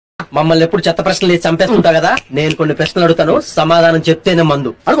మమ్మల్ని ఎప్పుడు చెత్త ప్రశ్నలు వేసి చంపేస్తుంటా కదా, నేను కొన్ని ప్రశ్నలు అడుగుతాను, సమాధానం చెప్తేనే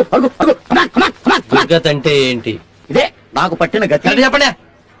మందు. అడుగు అడుగు అడుగు. దుర్గత్ అంటే ఏంటి? ఇదే నాకు పట్టిన గతి. చెప్పండి.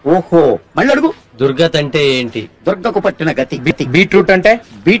 ఓహో, మళ్ళీ అడుగు. దుర్గత్ అంటే ఏంటి? దుర్గకు పట్టిన గతి. బీట్రూట్ అంటే?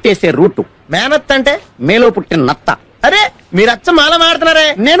 బీటేసే రూటు. మేనత్ అంటే? మేలో పుట్టిన నత్త. అరే మీరు అచ్చ మాల మాడుతున్నారే.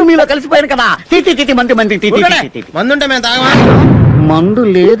 నేను మీలో కలిసిపోయాను కదా. తీతి మంది మంది మందుంటే మేము తాగమా? మందు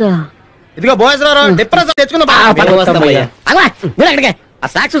లేదా? ఇదిగో భోజరావు డిప్రెస్ తెచ్చుకుందాం. ఆ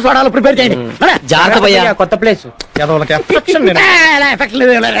సాక్స్ సోడాలు ప్రిపేర్ చేయండి. జాగ్రత్త భయ్యా. కొత్త ప్లేస్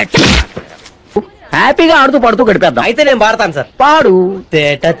హ్యాపీగా ఆడుతూ పాడుతూ గడిపేద్దాం. అయితే నేను పాడతాను సార్. పాడు.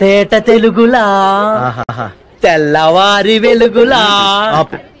 తేట తేట తెలుగులా తెల్లవారి వెలుగులా.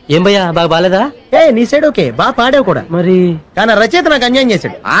 ఏం భయ్యా బాగా బాలేదా? నీ సైడ్ ఓకే, బాగా పాడావు కూడా. మరి కానీ రచయిత నాకు అన్యాయం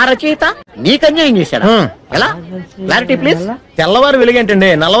చేశాడు. ఆ రచయిత నీకు అన్యాయం చేశాడు. ఎలా? Clarity please. తెల్లవారు వెలుగంటండి,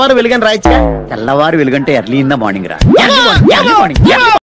 నల్లవారు వెలుగని రాయచ్చుగా. తెల్లవారు వెలుగంటే ఎర్లీ ఇన్ ద మార్నింగ్ రా.